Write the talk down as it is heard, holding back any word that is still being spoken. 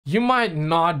You might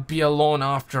not be alone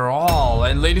after all.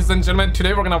 And ladies and gentlemen,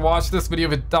 today we're gonna watch this video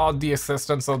without the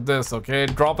assistance of this, okay?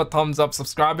 Drop a thumbs up,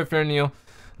 subscribe if you're new.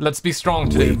 Let's be strong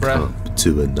today, bruh. Wake up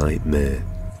to a nightmare.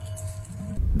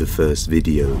 The first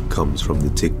video comes from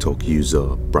the TikTok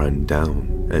user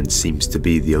Brandown and seems to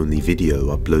be the only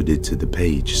video uploaded to the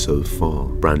page so far.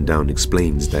 Brandown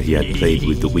explains that he had played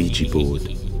with the Ouija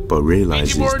board, but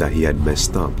realizes that he had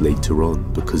messed up later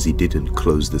on because he didn't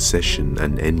close the session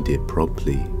and end it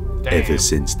properly. Damn. Ever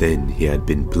since then, he had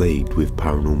been plagued with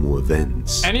paranormal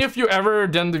events. Any of you ever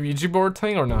done the Ouija board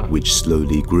thing or not? Which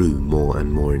slowly grew more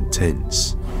and more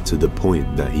intense, to the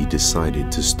point that he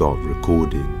decided to start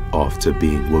recording after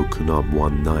being woken up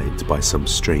one night by some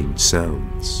strange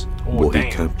sounds. What he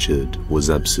captured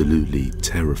was absolutely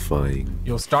terrifying.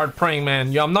 Yo, start praying,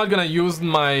 man. Yo, I'm not gonna use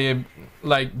my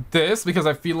like this because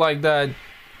I feel like that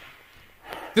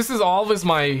this is always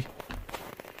my,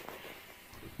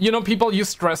 you know, people use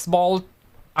stress ball.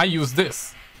 I use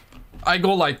this. I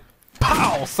go like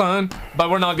pow, son, but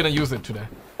we're not gonna use it today.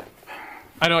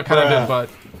 I know I kind of did,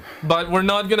 but we're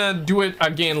not gonna do it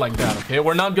again like that, okay?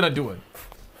 We're not gonna do it.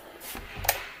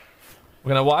 We're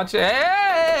gonna watch it.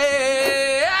 Hey!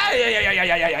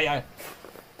 Yeah.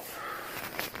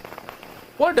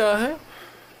 What the heck?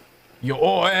 Yo,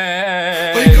 oh,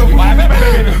 hey.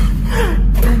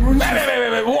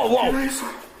 Whoa.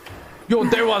 Yo,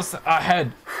 there was a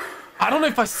head. I don't know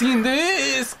if I've seen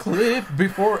this clip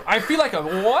before. I feel like a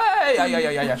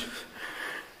yeah.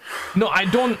 No, I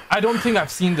don't think I've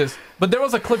seen this. But there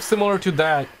was a clip similar to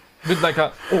that with like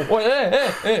a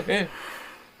hey.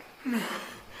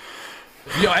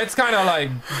 Yo, it's kind of like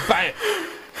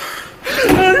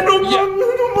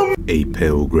A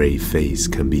pale grey face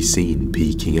can be seen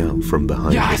peeking out from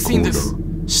behind the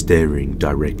corner, staring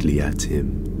directly at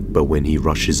him. But when he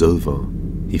rushes over,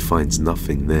 he finds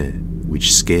nothing there,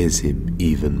 which scares him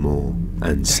even more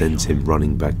and sends him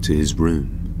running back to his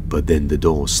room. But then the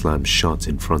door slams shut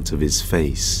in front of his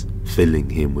face, filling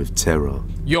him with terror.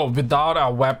 Yo, without a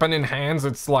weapon in hands,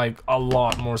 it's like a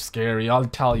lot more scary, I'll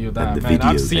tell you that, and the man. video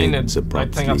I've seen it.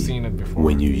 Abruptly. I think I've seen it before.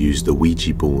 When you use the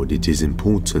Ouija board, it is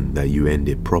important that you end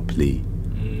it properly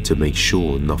to make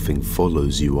sure nothing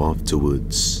follows you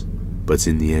afterwards. But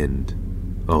in the end,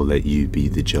 I'll let you be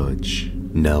the judge.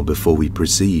 Now, before we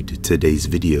proceed, today's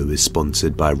video is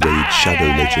sponsored by Raid Shadow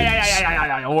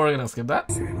Legends. We're gonna skip that.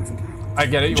 I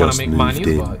get it, you wanna make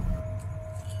money, but...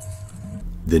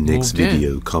 The next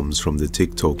video comes from the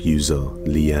TikTok user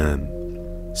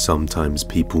Leanne. Sometimes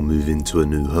people move into a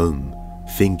new home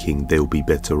thinking they'll be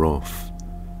better off,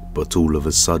 but all of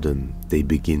a sudden they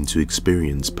begin to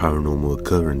experience paranormal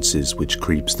occurrences which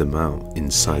creeps them out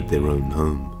inside their own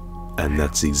home. And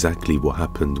that's exactly what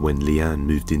happened when Leanne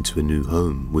moved into a new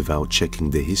home without checking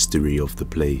the history of the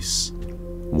place.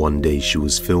 One day she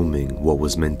was filming what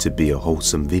was meant to be a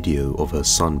wholesome video of her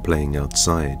son playing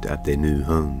outside at their new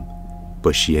home,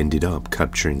 but she ended up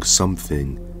capturing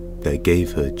something that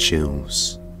gave her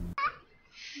chills.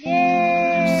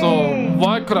 So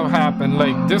what could have happened?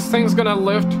 Like, this thing's gonna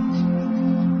lift.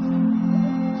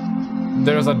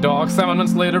 There's a dog 7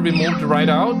 months later, we moved right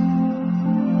out.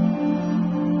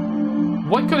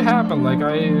 What could happen? Like,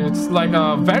 it's like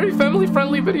a very family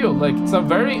friendly video. Like, it's a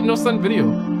very innocent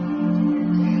video.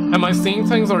 Am I seeing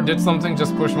things or did something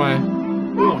just push my...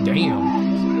 Oh, damn.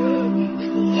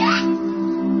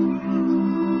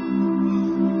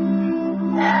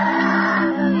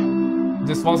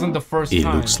 This wasn't the first time.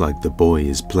 It looks like the boy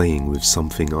is playing with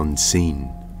something unseen,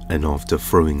 and after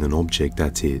throwing an object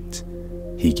at it,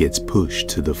 he gets pushed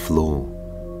to the floor.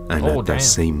 And at that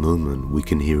same moment, we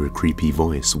can hear a creepy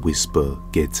voice whisper,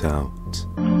 "Get out."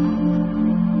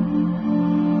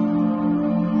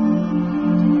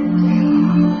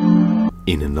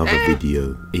 In another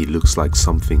video, it looks like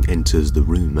something enters the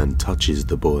room and touches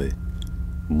the boy.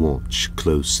 Watch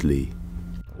closely.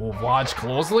 Watch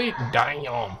closely?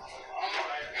 Damn.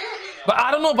 But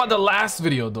I don't know about the last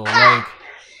video though. Like,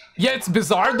 yeah, it's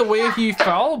bizarre the way he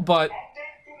fell, but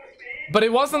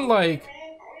it wasn't like...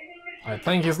 I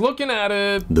think he's looking at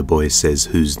it. The boy says,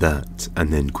 "Who's that?"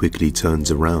 and then quickly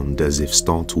turns around as if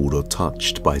startled or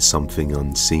touched by something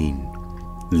unseen.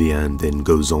 Leanne then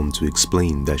goes on to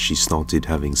explain that she started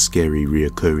having scary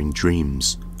reoccurring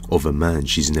dreams of a man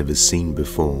she's never seen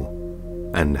before,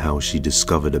 and how she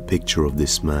discovered a picture of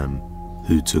this man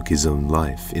who took his own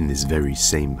life in this very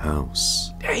same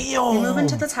house. Damn. We move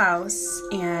into this house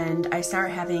and I start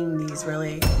having these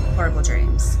really horrible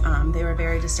dreams. They were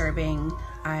very disturbing.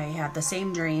 I had the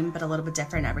same dream but a little bit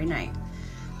different every night.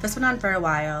 This went on for a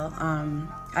while.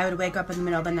 I would wake up in the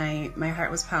middle of the night, my heart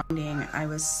was pounding, I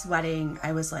was sweating,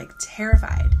 I was like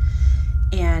terrified.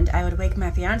 And I would wake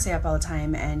my fiance up all the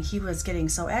time, and he was getting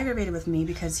so aggravated with me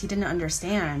because he didn't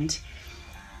understand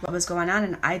what was going on,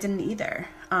 and I didn't either.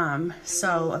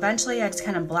 So eventually I just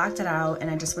kind of blocked it out, and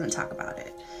I just wouldn't talk about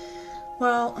it.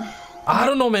 Well, I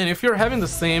don't know, man. If you're having the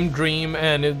same dream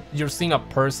and you're seeing a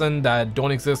person that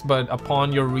don't exist, but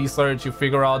upon your research you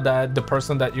figure out that the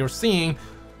person that you're seeing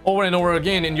over and over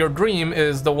again in your dream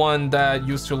is the one that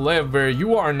used to live where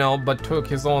you are now but took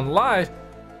his own life,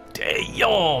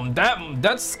 damn,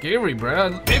 that's scary,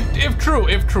 bro. If true.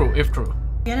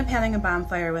 We ended up having a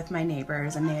bonfire with my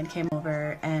neighbors, and they had came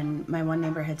over, and my one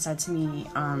neighbor had said to me,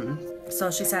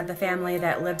 so she said the family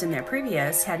that lived in their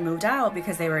previous had moved out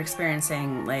because they were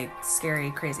experiencing like scary,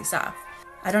 crazy stuff.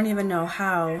 I don't even know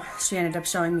how she ended up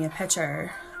showing me a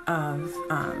picture of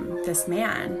this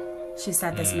man. She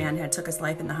said this man had took his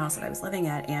life in the house that I was living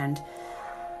at, and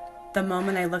the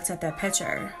moment I looked at that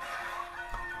picture...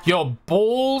 Yo,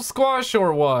 bull squash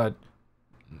or what?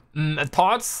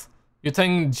 Thoughts? You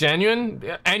think genuine?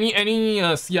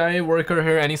 Any CIA worker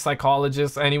here, any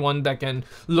psychologist, anyone that can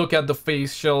look at the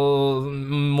facial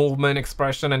movement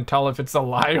expression and tell if it's a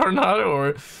lie or not,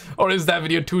 or is that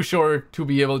video too short to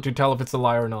be able to tell if it's a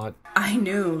lie or not? I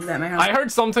knew that my husband... I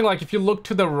heard something like if you look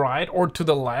to the right or to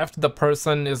the left, the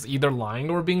person is either lying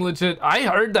or being legit. I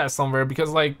heard that somewhere because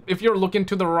like if you're looking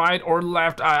to the right or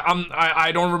left,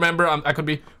 I don't remember. I could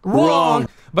be wrong.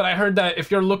 But I heard that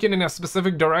if you're looking in a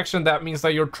specific direction, that means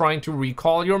that you're trying to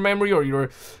recall your memory, or you're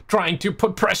trying to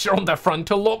put pressure on the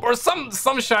frontal lobe, or some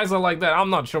shiza like that. I'm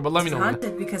not sure, but let me know.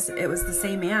 Haunted because it was the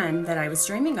same man that I was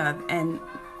dreaming of, and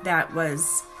that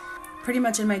was pretty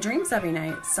much in my dreams every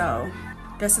night. So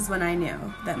this is when I knew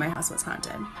that my house was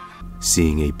haunted.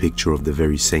 Seeing a picture of the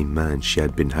very same man she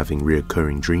had been having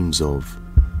reoccurring dreams of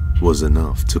was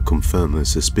enough to confirm her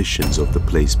suspicions of the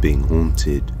place being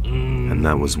haunted, and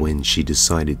that was when she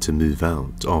decided to move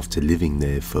out after living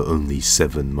there for only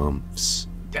 7 months.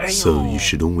 Damn. So you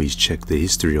should always check the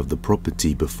history of the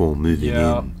property before moving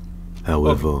in.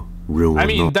 However, real or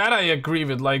not, that I agree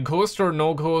with. Like, ghost or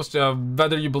no ghost,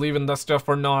 whether you believe in that stuff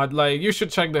or not, like, you should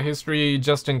check the history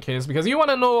just in case, because you want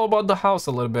to know about the house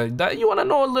a little bit. That you want to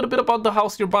know a little bit about the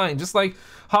house you're buying. Just like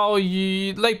how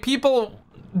you, like, people,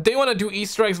 they want to do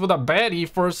Easter eggs with a baddie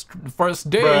first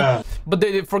day, bruh, but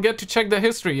they forget to check the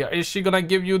history. Is she gonna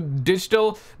give you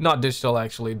digital? Not digital,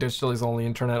 actually. Digital is only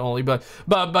internet only. But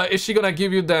is she gonna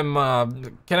give you them? I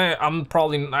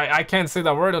can't say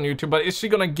that word on YouTube. But is she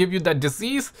gonna give you that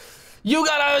disease? You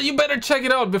better check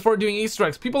it out before doing Easter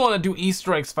eggs. People want to do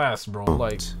Easter eggs fast, bro.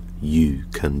 Like, you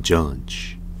can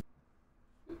judge.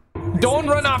 Don't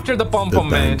run after the pom-pom,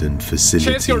 man. Abandoned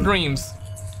facility. Chase your dreams.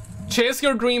 Chase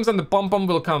your dreams and the pom-pom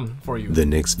will come for you. The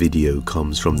next video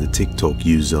comes from the TikTok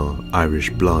user Irish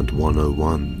Blood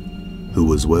 101, who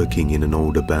was working in an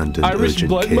old abandoned urgent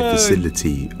care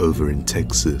facility over in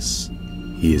Texas.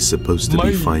 He is supposed to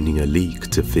be finding a leak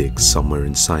to fix somewhere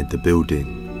inside the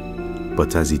building,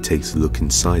 but as he takes a look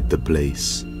inside the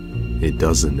place, it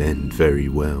doesn't end very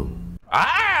well.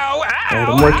 Ow,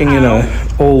 I'm working in an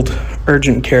old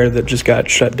urgent care that just got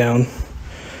shut down.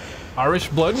 Irish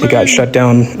Blood. It got shut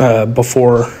down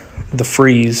before the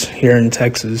freeze here in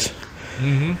Texas.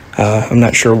 I'm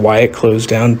not sure why it closed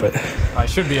down, but I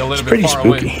should be a little it's pretty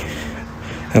spooky.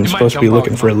 I'm supposed to be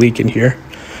looking for a leak in here.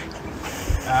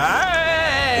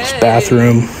 This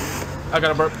bathroom. I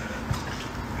got a burp.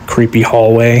 Creepy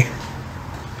hallway.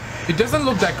 It doesn't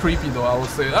look that creepy though, I would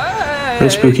say. Real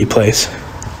spooky place.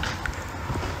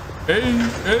 Hey.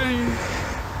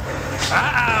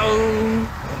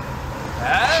 Ow.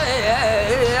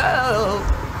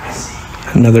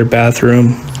 Another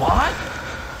bathroom. What?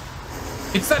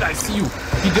 It said I see you.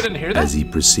 You didn't hear that? As he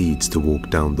proceeds to walk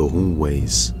down the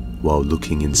hallways, while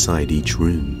looking inside each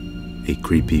room, a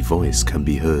creepy voice can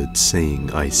be heard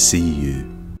saying, "I see you."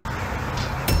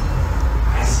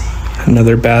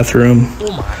 Another bathroom.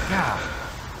 Oh my god.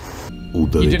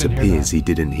 Although it appears he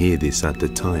didn't hear this at the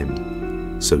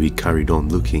time, so he carried on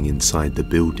looking inside the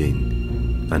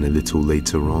building, and a little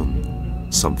later on,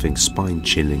 something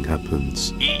spine-chilling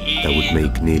happens that would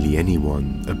make nearly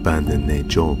anyone abandon their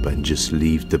job and just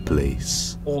leave the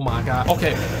place. Oh my god.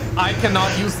 Okay, I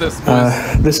cannot use this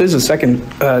voice. This is a second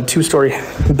 2-story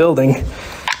building.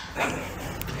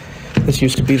 This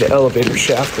used to be the elevator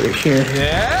shaft right here.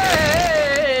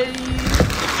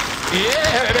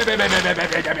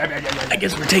 I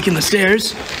guess we're taking the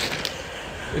stairs.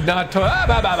 Not to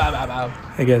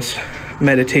I guess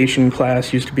meditation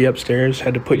class used to be upstairs.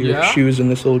 Had to put your shoes in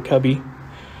this little cubby.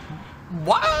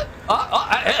 What?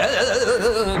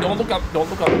 Don't look up. Don't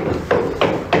look up.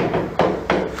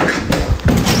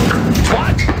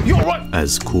 What? You're what?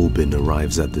 As Corbin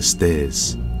arrives at the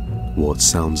stairs, What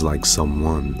sounds like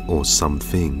someone or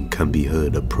something can be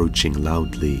heard approaching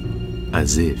loudly,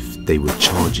 as if they were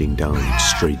charging down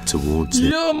straight towards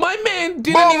it. Yo, my man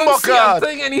didn't even see a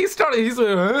thing, and he's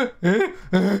like,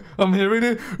 I'm hearing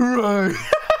it, right?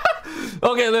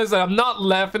 Okay, listen, I'm not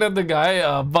laughing at the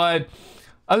guy, but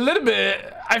a little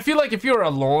bit, I feel like if you're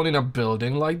alone in a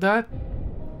building like that,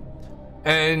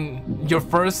 and your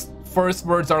first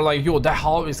words are like, yo, that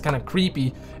hall is kind of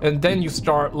creepy, and then you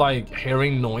start like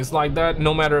hearing noise like that,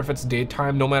 no matter if it's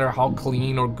daytime, no matter how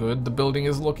clean or good the building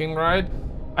is looking, right?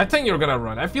 I think you're gonna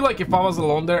run. I feel like if I was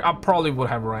alone there, I probably would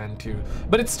have ran too.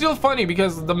 But it's still funny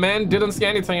because the man didn't see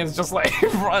anything. It's just like,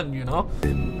 run, you know?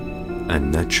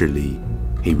 And naturally,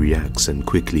 he reacts and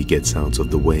quickly gets out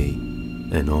of the way.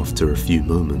 And after a few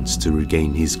moments to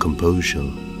regain his composure,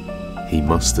 he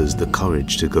musters the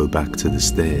courage to go back to the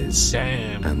stairs.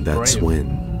 Damn, and that's brave.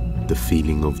 when the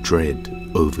feeling of dread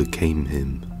overcame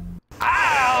him.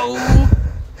 Ow!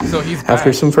 So he's back.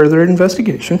 After some further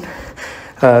investigation,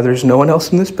 there's no one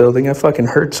else in this building. I fucking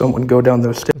heard someone go down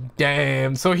those stairs.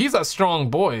 Damn, so he's a strong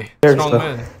boy. Strong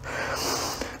There's man.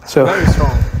 So, Very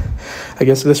strong. I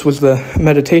guess this was the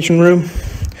meditation room.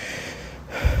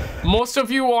 Most of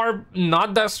you are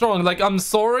not that strong. Like, I'm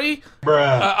sorry.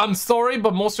 I'm sorry,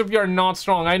 but most of you are not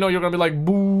strong. I know you're gonna be like,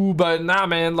 boo, but nah,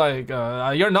 man, like,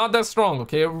 you're not that strong,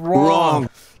 okay? Wrong.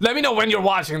 Let me know when you're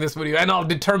watching this video, and I'll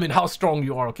determine how strong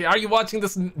you are, okay? Are you watching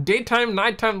this daytime,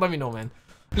 nighttime? Let me know, man.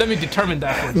 Let me determine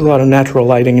that for There's you. a lot of natural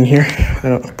lighting in here.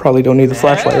 Probably don't need the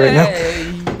flashlight right now.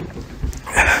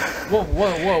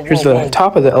 Whoa. Here's the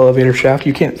top of the elevator shaft.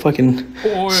 You can't fucking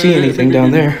see anything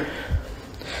down there.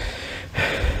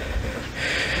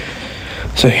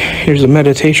 So here's the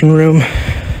meditation room.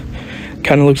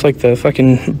 Kind of looks like the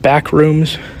fucking back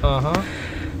rooms. Oh,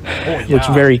 yeah. Looks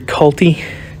very culty.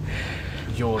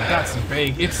 Yo, that's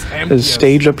big. It's empty. There's a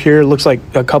stage up here. Looks like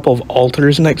a couple of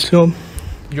altars next to him.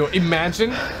 Yo,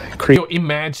 imagine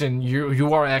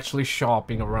you are actually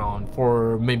shopping around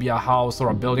for maybe a house or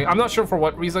a building. I'm not sure for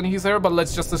what reason he's here, but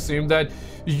let's just assume that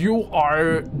you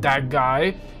are that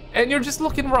guy and you're just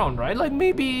looking around, right? Like,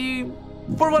 maybe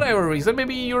for whatever reason,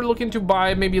 maybe you're looking to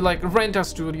buy, maybe like rent a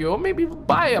studio, maybe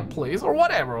buy a place or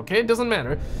whatever, okay? It doesn't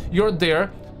matter. You're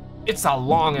there. It's a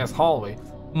long ass hallway.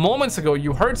 Moments ago,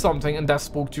 you heard something and that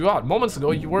spooked you out. Moments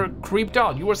ago, you were creeped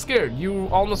out. You were scared. You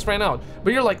almost ran out.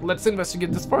 But you're like, let's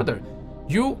investigate this further.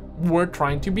 You were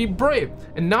trying to be brave.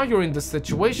 And now you're in this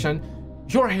situation.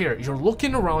 You're here. You're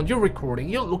looking around. You're recording.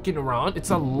 You're looking around. It's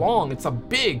a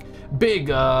big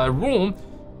room.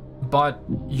 But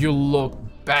you look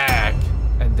back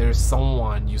and there's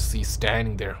someone you see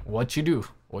standing there. What you do?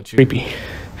 Creepy.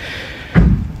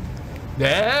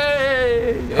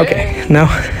 Hey! Okay, now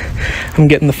I'm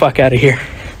getting the fuck out of here.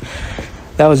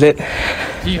 That was it.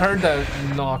 He heard that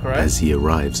knock, right? As he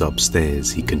arrives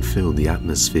upstairs, he can feel the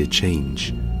atmosphere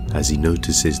change as he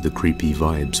notices the creepy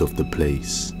vibes of the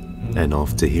place. And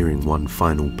after hearing one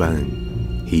final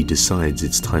bang, he decides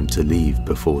it's time to leave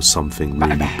before something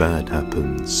really bad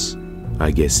happens. I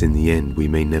guess in the end we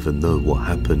may never know what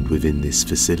happened within this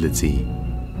facility,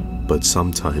 but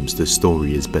sometimes the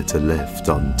story is better left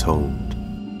untold.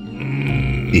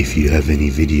 If you have any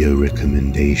video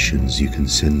recommendations, you can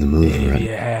send them over. If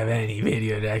you have any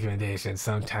video recommendations,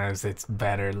 sometimes it's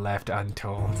better left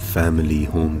untold. Family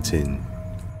haunting.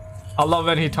 I love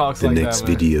when he talks The like that, next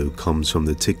man. video comes from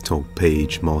the TikTok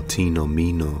page Martina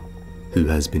Mina, who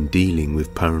has been dealing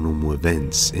with paranormal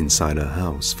events inside her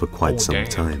house for quite some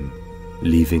time,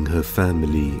 leaving her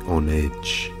family on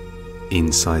edge.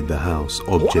 Inside the house,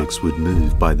 objects would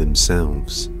move by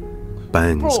themselves.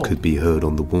 Bangs could be heard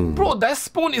on the wall. Bro, that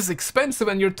spoon is expensive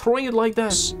and you're throwing it like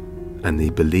that. And they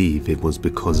believe it was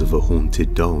because of a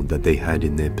haunted doll that they had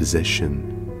in their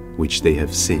possession, which they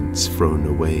have since thrown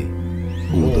away.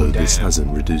 Although this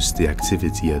hasn't reduced the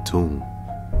activity at all.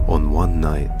 On one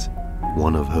night,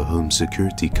 one of her home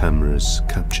security cameras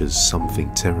captures something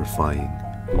terrifying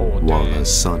while her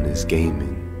son is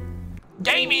gaming.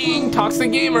 Gaming!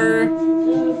 Toxic gamer!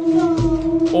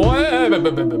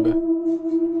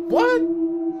 What?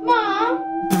 Mom?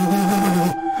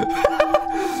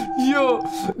 Yo,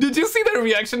 did you see the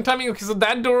reaction timing? Okay, so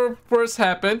that door first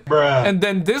happened, and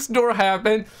then this door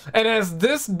happened, and as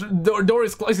this door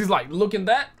is closed, he's like, look at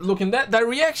that, that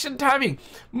reaction timing.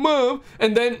 Mom,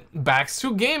 and then backs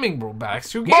to gaming, bro,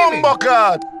 backs to gaming.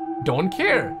 God. Don't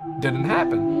care, didn't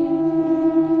happen.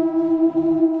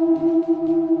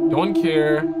 Don't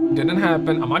care, didn't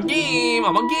happen. I'm a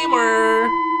gamer.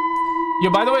 Yo,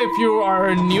 by the way, if you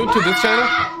are new to this channel,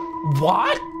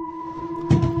 what?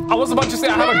 I was about to say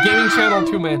I have a gaming channel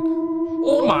too, man.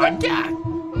 Oh my god.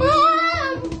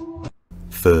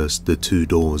 first, the two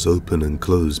doors open and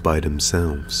close by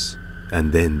themselves,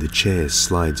 and then the chair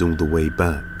slides all the way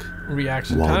back,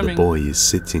 Reaction while timing. the boy is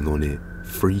sitting on it,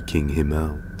 freaking him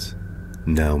out.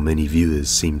 Now many viewers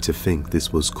seem to think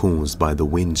this was caused by the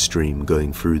wind stream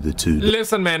going through the two.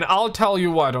 Listen, man, I'll tell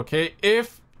you what, okay?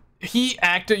 If he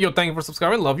acted, yo, thank you for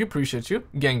subscribing, love you, appreciate you,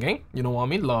 gang, you know what I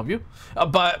mean, love you.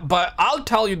 But I'll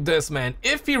tell you this, man,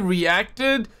 if he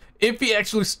reacted, if he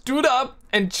actually stood up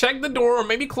and checked the door or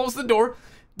maybe closed the door,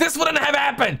 this wouldn't have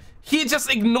happened. He just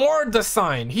ignored the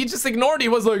sign. He just ignored it. He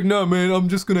was like, nah, man, I'm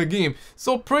just gonna game.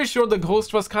 So pretty sure the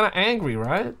ghost was kind of angry,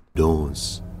 right?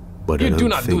 Doors. But You I do don't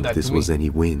not do think that this to was me. any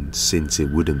wind, since it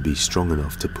wouldn't be strong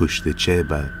enough to push the chair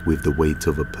back with the weight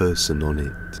of a person on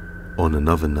it. On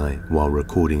another night, while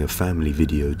recording a family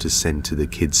video to send to the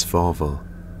kid's father,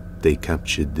 they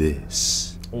captured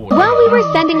this. Oh, While we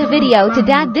were sending a video to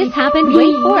Dad, this happened.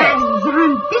 Wait for it.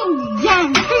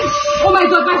 Oh my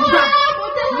God, what's that?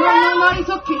 No, it's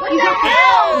okay. It's okay.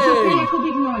 It's okay, jako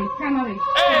big noise. Canary.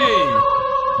 Hey!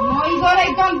 No, it's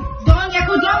alright. Don't be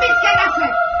scared of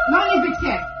it. No need to be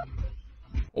scared.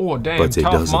 Oh, damn, But it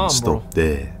tough doesn't mom, stop bro.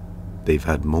 there. They've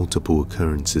had multiple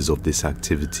occurrences of this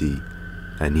activity,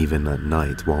 and even at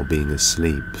night while being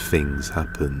asleep, things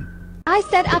happen. I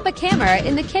set up a camera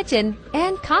in the kitchen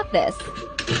and caught this.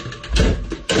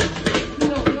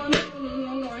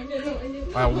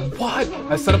 What?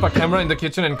 I set up a camera in the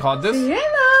kitchen and caught this?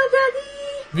 Hello, Daddy.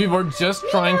 We were just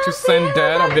trying to send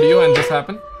Dad a video and this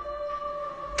happened?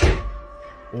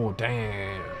 Oh,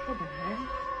 damn.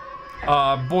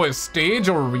 Boys, stage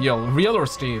or real? Real or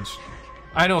stage?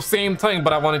 I know, same thing,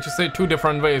 but I wanted to say two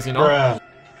different ways, you know? I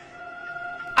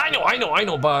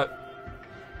know, but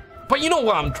you know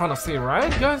what I'm trying to say, right,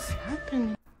 guys?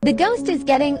 The ghost is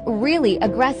getting really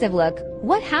aggressive. Look,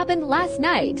 what happened last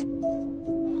night?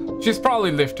 She's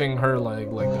probably lifting her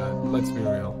leg like that. Let's be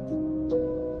real.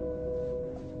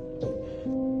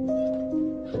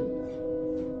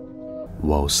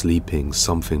 While sleeping,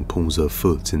 something pulls her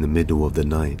foot in the middle of the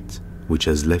night, which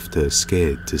has left her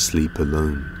scared to sleep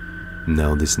alone.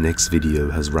 Now this next video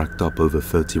has racked up over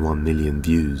 31 million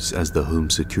views as the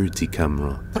home security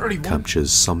camera 31?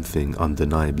 captures something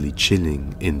undeniably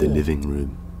chilling in the living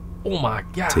room. Oh my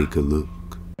god. Take a look.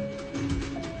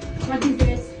 What is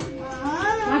this?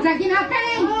 What's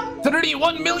happening?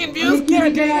 31 million views?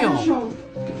 God damn.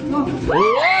 No.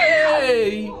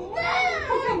 Way!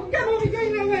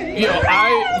 Yo,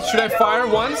 should I fire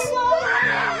once?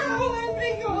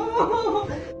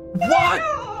 What?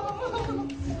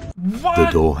 What? The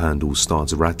door handle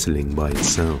starts rattling by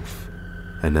itself,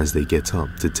 and as they get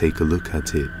up to take a look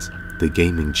at it, the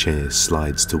gaming chair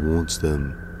slides towards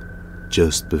them.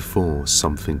 Just before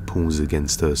something pulls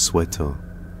against her sweater.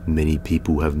 Many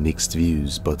people have mixed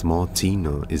views, but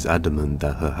Martina is adamant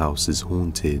that her house is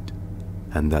haunted,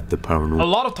 and that the paranormal... A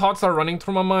lot of thoughts are running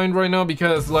through my mind right now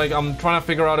because like I'm trying to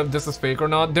figure out if this is fake or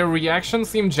not. Their reactions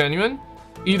seem genuine.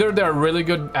 Either they're really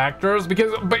good actors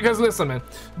because listen, man,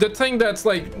 the thing that's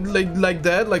like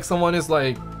that, like someone is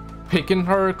like picking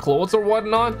her clothes or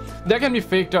whatnot, that can be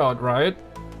faked out, right?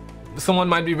 Someone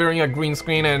might be wearing a green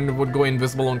screen and would go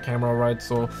invisible on camera, right?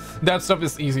 So that stuff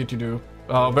is easy to do,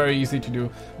 very easy to do.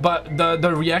 But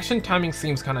the reaction timing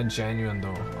seems kind of genuine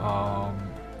though.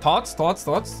 Thoughts?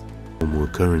 Paranormal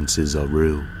occurrences are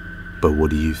real, but what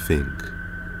do you think?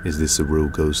 Is this a real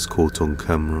ghost caught on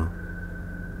camera?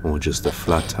 Or just a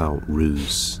flat-out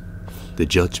ruse? The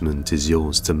judgment is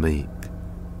yours to make,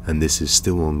 and this is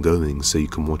still ongoing, so you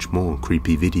can watch more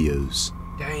creepy videos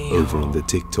over on the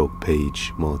TikTok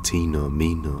page Martina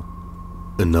Mina.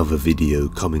 Another video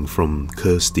coming from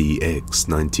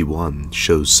ScaryAXE91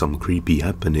 shows some creepy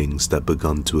happenings that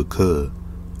begun to occur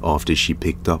after she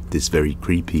picked up this very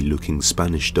creepy looking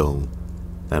Spanish doll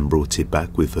and brought it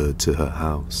back with her to her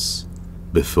house.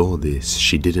 Before this,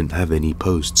 she didn't have any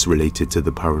posts related to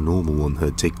the paranormal on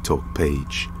her TikTok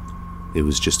page. It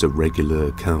was just a regular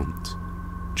account,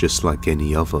 just like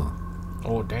any other.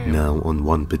 Oh damn. Now, on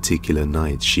one particular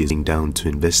night, she is sitting down to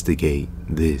investigate.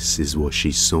 This is what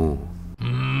she saw.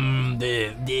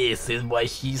 This is what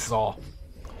she saw.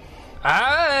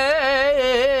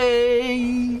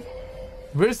 Hey!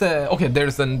 Where's the... Okay,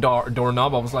 there's a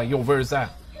doorknob. I was like, yo, where's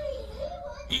that?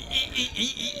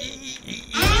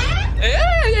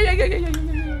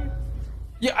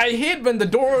 Yeah, I hate when the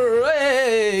door...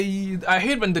 I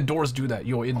hate when the doors do that.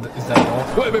 Yo, is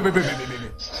that door? Wait.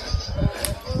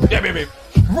 Yeah, baby.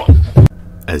 Run!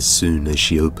 As soon as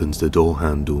she opens the door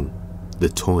handle, the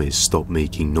toys stop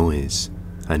making noise,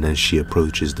 and as she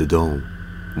approaches the doll,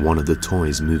 one of the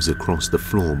toys moves across the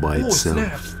floor by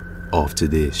itself. Snap. After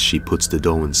this, she puts the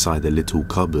doll inside a little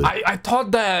cupboard. I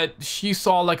thought that she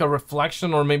saw like a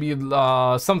reflection or maybe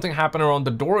something happened around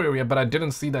the door area, but I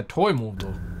didn't see that toy move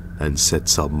though. And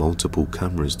sets up multiple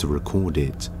cameras to record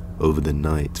it over the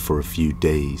night for a few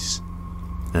days.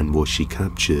 And what she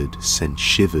captured sent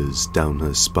shivers down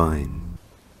her spine.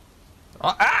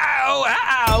 Ow!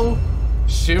 Ow!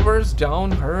 Shivers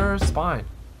down her spine.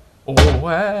 Oh,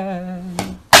 hey.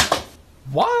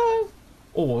 What?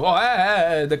 Oh,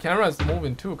 hey. The camera is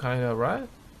moving too, kind of, right?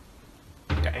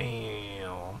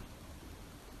 Damn.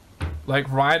 Like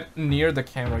right near the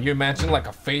camera. You imagine like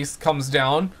a face comes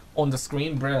down on the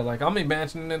screen, bruh. Like I'm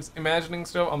imagining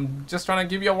stuff. I'm just trying to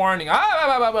give you a warning.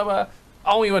 I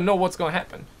don't even know what's gonna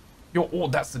happen. Yo, oh,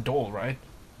 that's the doll, right?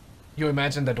 You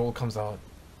imagine the doll comes out.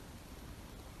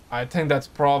 I think that's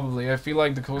probably. I feel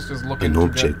like the coaster's looking. An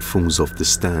object falls off the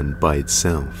stand by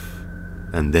itself,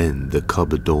 and then the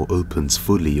cupboard door opens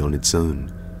fully on its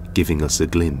own, giving us a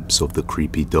glimpse of the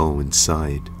creepy doll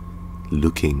inside,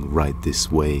 looking right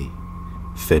this way.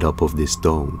 Fed up of this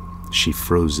doll, she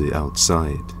throws it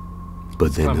outside.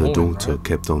 But then her daughter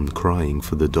kept on crying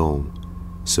for the doll,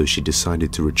 so she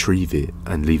decided to retrieve it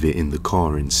and leave it in the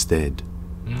car instead.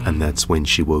 And that's when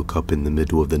she woke up in the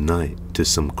middle of the night to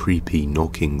some creepy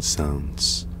knocking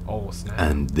sounds. Oh, snap.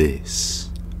 And this.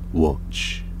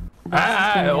 Watch.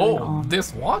 Oh,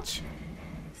 this watch?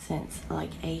 Since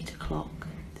like 8 o'clock.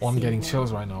 Oh, I'm getting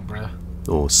chills right now, bruh.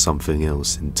 Or something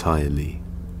else entirely.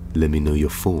 Let me know your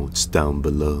thoughts down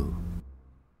below.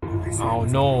 Oh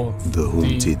no. The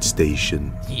Haunted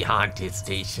Station. The Haunted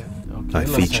Station. Okay, I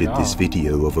featured this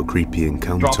video of a creepy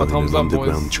encounter in an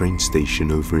underground train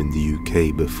station over in the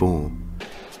UK before.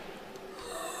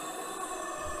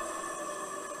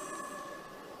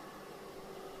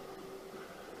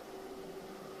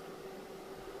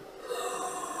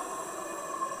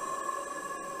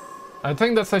 I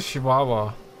think that's a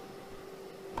Chihuahua.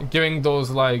 Giving those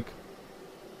like...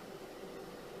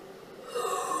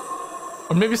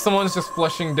 Or maybe someone's just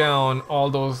flushing down all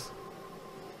those...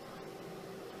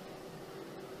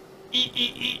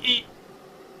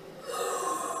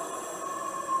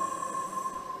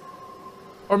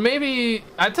 Or maybe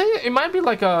I think it might be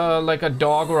like a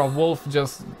dog or a wolf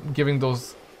just giving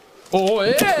those. Oh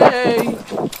hey!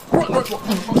 Run, run, run.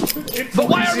 But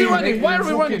why are we running? Why are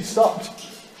we running? Stopped.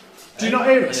 Do you not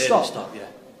hear it? Stop. Stop, yeah.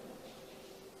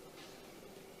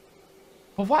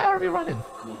 But why are we running?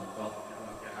 Come on, well,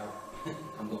 get out.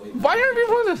 I'm not leaving. Why are we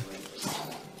running?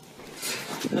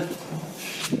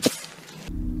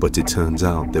 But it turns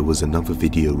out there was another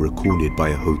video recorded by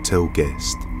a hotel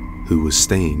guest who was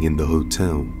staying in the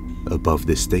hotel above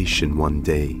the station one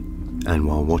day, and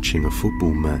while watching a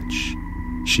football match,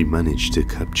 she managed to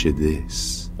capture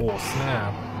this. Oh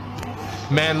snap.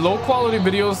 Man, low quality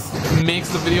videos makes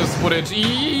the video's footage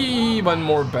even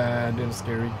more bad and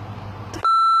scary.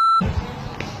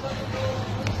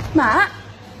 Matt?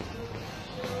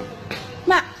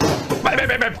 Matt?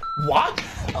 What?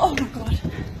 Oh my god.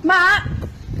 Matt?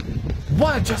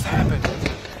 What just happened?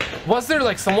 Was there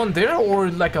like someone there or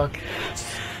like a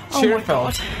chair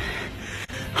fell?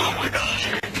 Oh my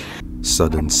god.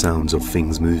 Sudden sounds of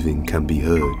things moving can be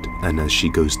heard, and as she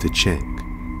goes to check,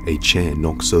 a chair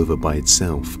knocks over by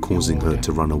itself, causing her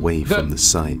to run away from the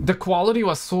site. The quality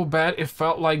was so bad, it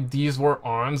felt like these were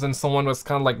arms and someone was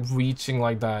kind of like reaching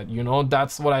like that, you know?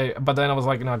 That's what but then I was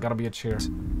like, no, it gotta be a chair.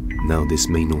 Now this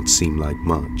may not seem like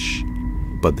much,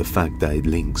 but the fact that it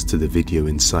links to the video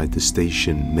inside the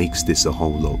station makes this a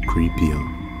whole lot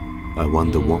creepier. I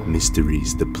wonder what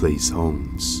mysteries the place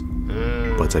holds.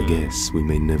 But I guess we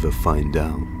may never find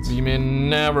out. We may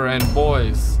never, and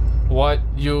boys, what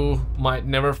you might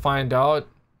never find out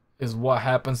is what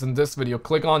happens in this video.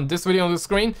 Click on this video on the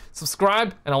screen,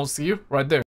 subscribe, and I will see you right there.